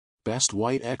Best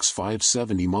White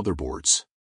X570 Motherboards.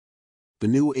 The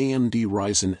new AMD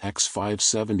Ryzen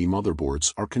X570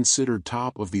 motherboards are considered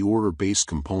top-of-the-order base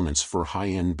components for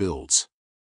high-end builds.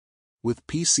 With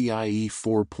PCIe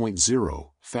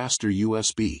 4.0, faster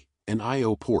USB, and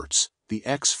I/O ports, the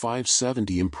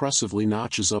X570 impressively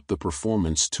notches up the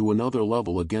performance to another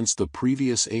level against the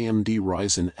previous AMD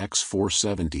Ryzen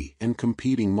X470 and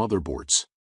competing motherboards.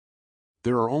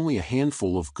 There are only a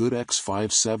handful of good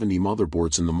X570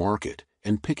 motherboards in the market,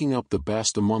 and picking up the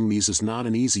best among these is not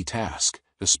an easy task,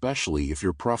 especially if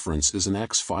your preference is an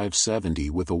X570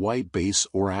 with a white base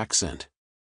or accent.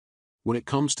 When it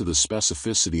comes to the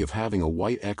specificity of having a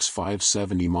white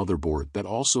X570 motherboard that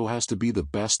also has to be the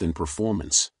best in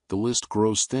performance, the list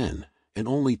grows thin, and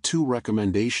only 2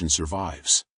 recommendations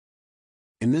survives.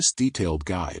 In this detailed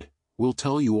guide, we'll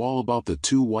tell you all about the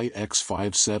 2 white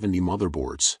X570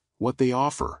 motherboards, what they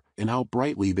offer, and how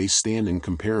brightly they stand in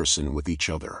comparison with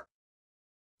each other.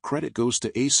 Credit goes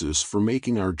to Asus for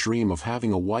making our dream of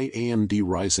having a white AMD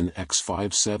Ryzen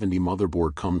X570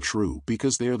 motherboard come true,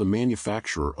 because they are the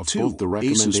manufacturer of both the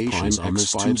recommendations on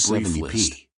this X570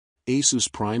 list.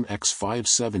 Asus Prime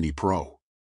X570 Pro.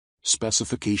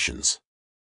 Specifications.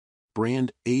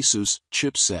 Brand: Asus.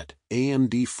 Chipset: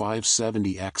 AMD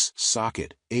 570X.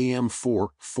 Socket: AM4.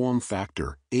 Form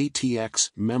factor: ATX.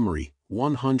 Memory: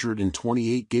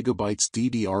 128GB.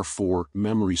 DDR4.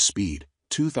 Memory speed: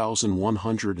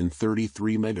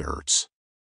 2133 MHz.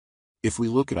 If we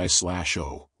look at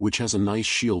I/O, which has a nice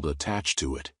shield attached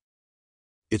to it,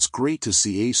 it's great to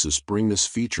see Asus bring this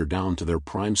feature down to their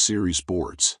Prime series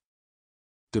boards.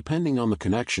 Depending on the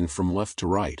connection from left to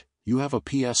right, you have a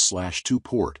PS/2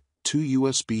 port, 2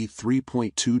 USB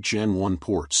 3.2 Gen 1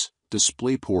 ports,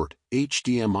 DisplayPort,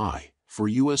 HDMI, for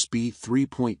USB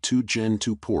 3.2 Gen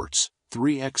 2 ports,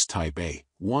 3 X Type A,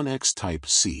 1 X Type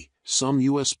C, some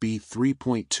USB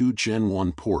 3.2 Gen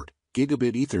 1 port,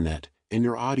 Gigabit Ethernet, and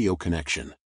your audio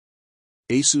connection.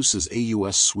 Asus's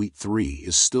AUS Suite 3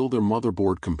 is still their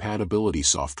motherboard compatibility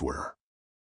software.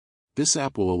 This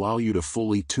app will allow you to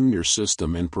fully tune your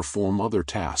system and perform other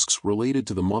tasks related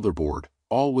to the motherboard,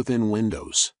 all within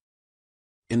Windows.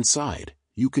 Inside,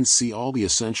 you can see all the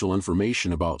essential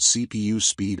information about CPU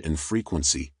speed and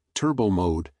frequency, turbo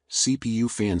mode,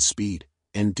 CPU fan speed,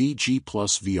 and DG+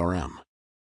 VRM.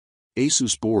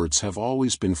 Asus boards have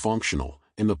always been functional,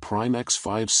 and the Prime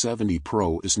X570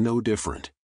 Pro is no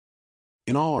different.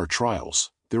 In all our trials,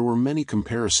 there were many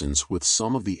comparisons with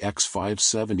some of the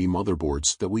X570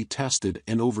 motherboards that we tested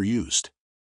and overused.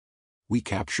 We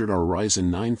captured our Ryzen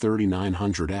 9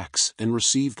 3900X and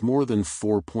received more than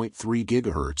 4.3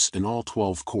 GHz in all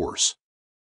 12 cores.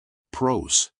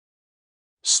 Pros: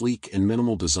 sleek and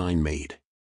minimal design made.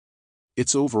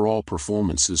 Its overall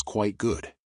performance is quite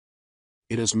good.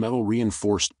 It has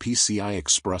metal-reinforced PCI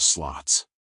Express slots.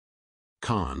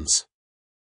 Cons: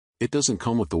 it doesn't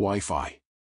come with the Wi-Fi.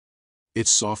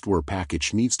 Its software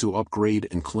package needs to upgrade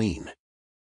and clean.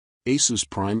 Asus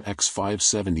Prime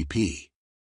X570p.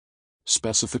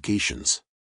 Specifications.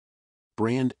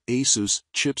 Brand: Asus.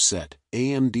 Chipset: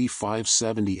 AMD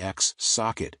 570X.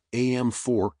 Socket: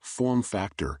 AM4. Form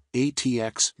factor: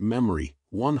 ATX. Memory: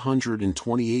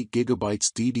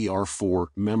 128GB. DDR4.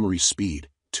 Memory speed: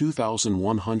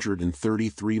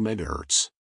 2133 MHz.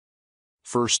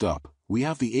 First up, we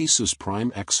have the Asus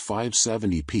Prime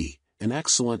X570p, an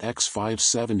excellent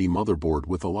X570 motherboard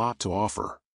with a lot to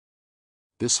offer.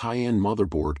 This high-end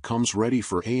motherboard comes ready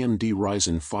for AMD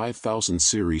Ryzen 5000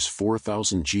 series,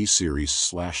 4000G series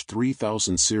 /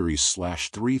 3000 series /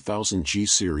 3000G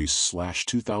series /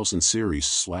 2000 series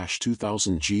 /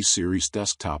 2000G series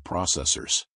desktop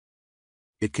processors.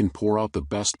 It can pour out the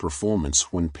best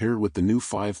performance when paired with the new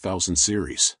 5000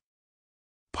 series.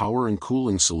 Power and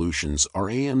cooling solutions are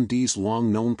AMD's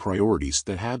long-known priorities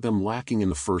that had them lacking in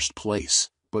the first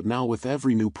place, but now with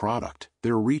every new product,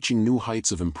 they're reaching new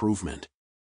heights of improvement.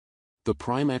 The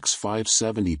Prime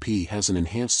X570p has an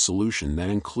enhanced solution that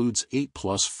includes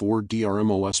 8+4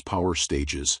 DRMOS power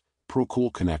stages,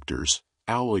 ProCool connectors,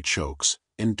 alloy chokes,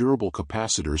 and durable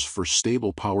capacitors for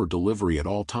stable power delivery at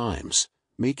all times,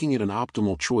 making it an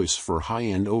optimal choice for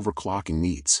high-end overclocking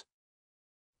needs.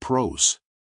 Pros: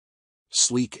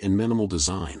 sleek and minimal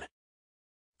design.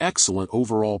 Excellent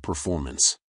overall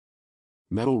performance.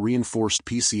 Metal-reinforced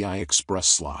PCI Express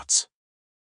slots.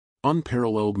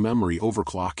 Unparalleled memory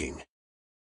overclocking.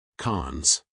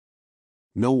 Cons: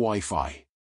 no Wi-Fi.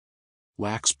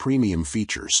 Lacks premium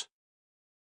features.